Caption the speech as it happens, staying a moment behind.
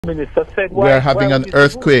Minister said, we are having an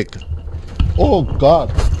earthquake. Oh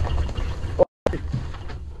God.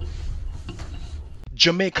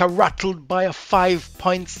 Jamaica rattled by a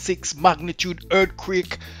 5.6 magnitude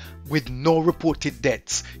earthquake with no reported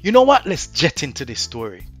deaths. You know what? Let's jet into this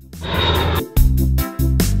story.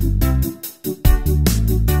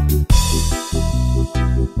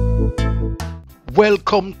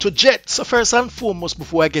 Welcome to Jet. So first and foremost,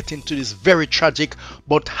 before I get into this very tragic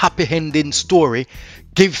but happy ending story,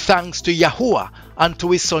 give thanks to Yahuwah and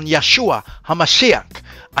to his son Yeshua HaMashiach.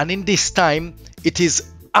 And in this time, it is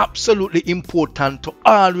absolutely important to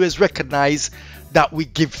always recognize that we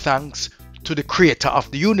give thanks to the creator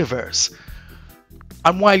of the universe.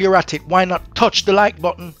 And while you're at it, why not touch the like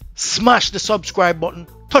button, smash the subscribe button,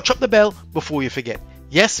 touch up the bell before you forget.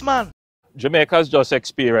 Yes, man. Jamaica has just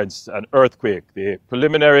experienced an earthquake. The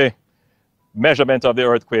preliminary measurement of the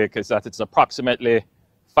earthquake is that it's approximately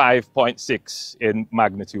 5.6 in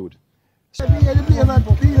magnitude. Yeah,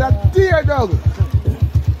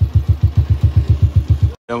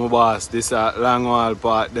 my boss, this is a long wall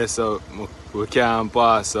part there, so we can't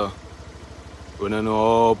pass, so we don't know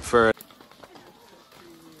how up first.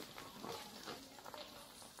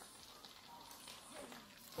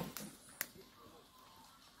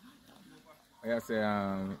 I gotta say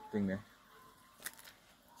thing there.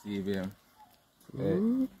 See him.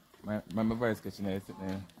 My voice catching there, sitting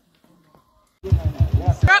there.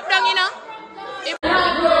 Drop down, you know.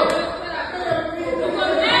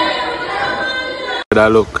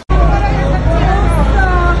 That look.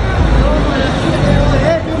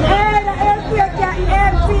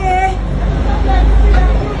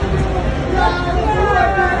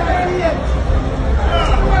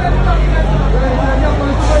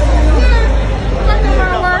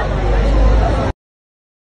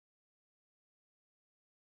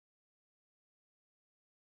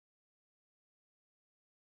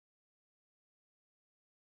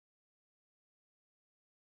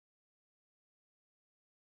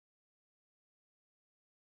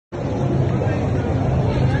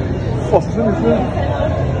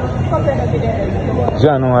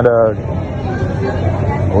 John, what dog?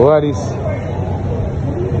 What is?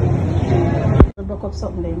 Broke up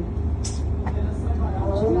something.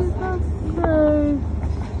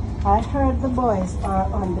 I heard the boys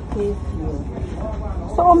are on the playfield.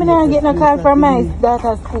 So I'm not getting a call from my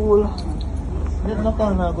daughter's school. There's no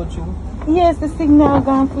call now go through. Yes, the signal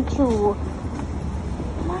gone for true.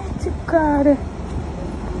 Mighty God.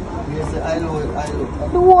 Yes, I know.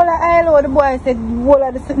 The whole of ILO, the boy said the whole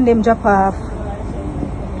of the sitting them drop off.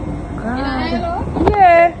 God.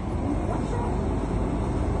 Yeah.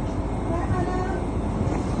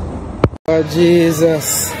 Oh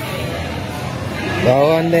Jesus. That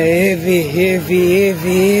one there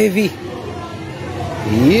heavy.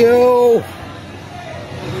 Yo.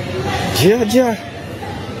 Jaja.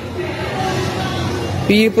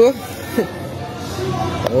 People.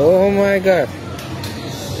 Oh my God.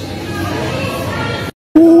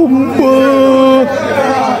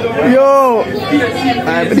 Yo,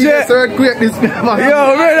 this earthquake this yo,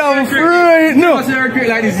 man, I'm free. No, it's an earthquake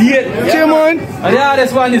like this yet. Yeah, man. Yeah,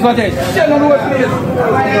 this one is what it is.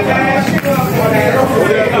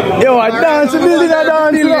 Yo, I dance, building a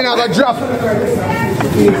dance. Building a drop.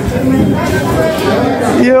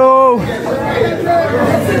 Yo.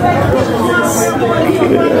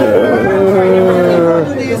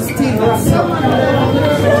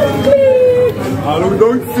 I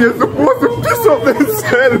don't see it supposed to piss up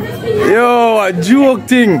themselves. Yo, a joke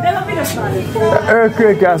thing. The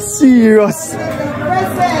earthquake is serious.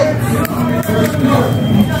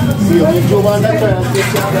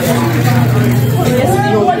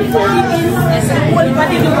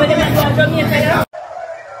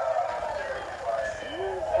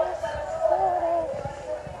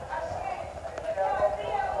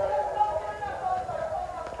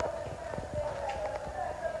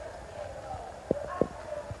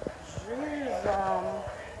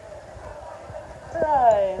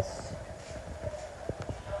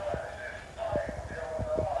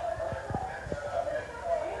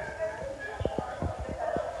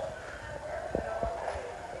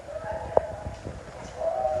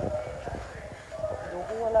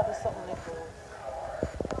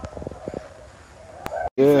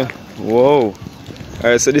 Yeah, whoa.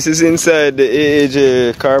 Alright, so this is inside the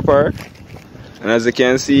AAJ car park. And as you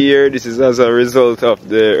can see here, this is as a result of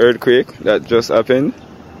the earthquake that just happened.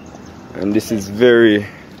 And this is very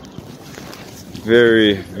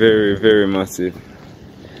massive.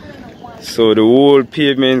 So the whole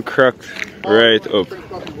pavement cracked right up.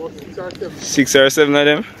 6 or 7 of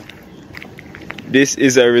them. This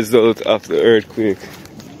is a result of the earthquake.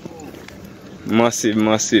 Massive,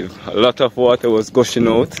 massive. A lot of water was gushing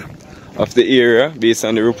out of the area based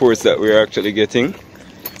on the reports that we're actually getting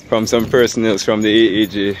from some personnel from the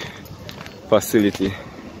AAJ facility.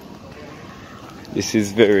 This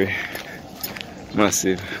is very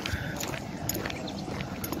massive.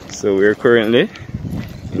 So we're currently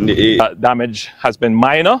in the damage has been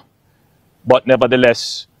minor, but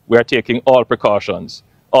nevertheless we are taking all precautions.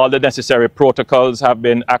 All the necessary protocols have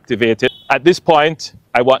been activated. At this point,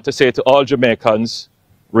 I want to say to all Jamaicans,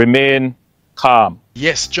 remain calm.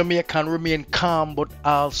 Yes, Jamaican, remain calm, but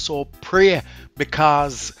also pray,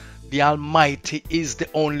 because the Almighty is the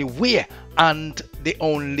only way and the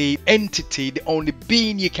only entity, the only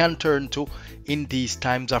being you can turn to in these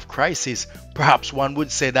times of crisis. Perhaps one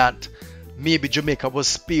would say that maybe Jamaica was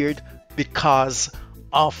spared because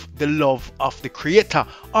of the love of the Creator,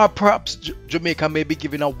 or perhaps Jamaica may be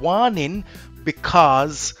giving a warning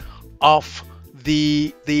because of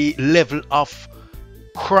the level of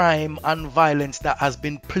crime and violence that has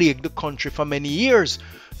been plagued the country for many years.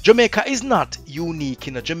 Jamaica is not unique,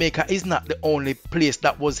 you know. Jamaica is not the only place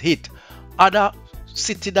that was hit. Other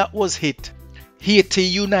city that was hit, Haiti,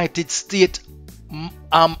 United States,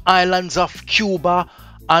 islands of Cuba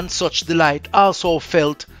and such the like, also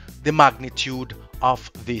felt the magnitude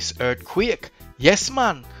of this earthquake. Yes,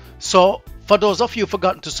 man. So for those of you who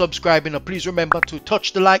forgotten to subscribe, you know, please remember to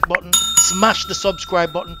touch the like button, smash the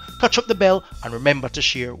subscribe button, touch up the bell, and remember to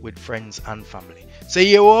share with friends and family. So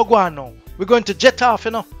here we go now. We're going to jet off,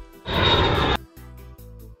 you know.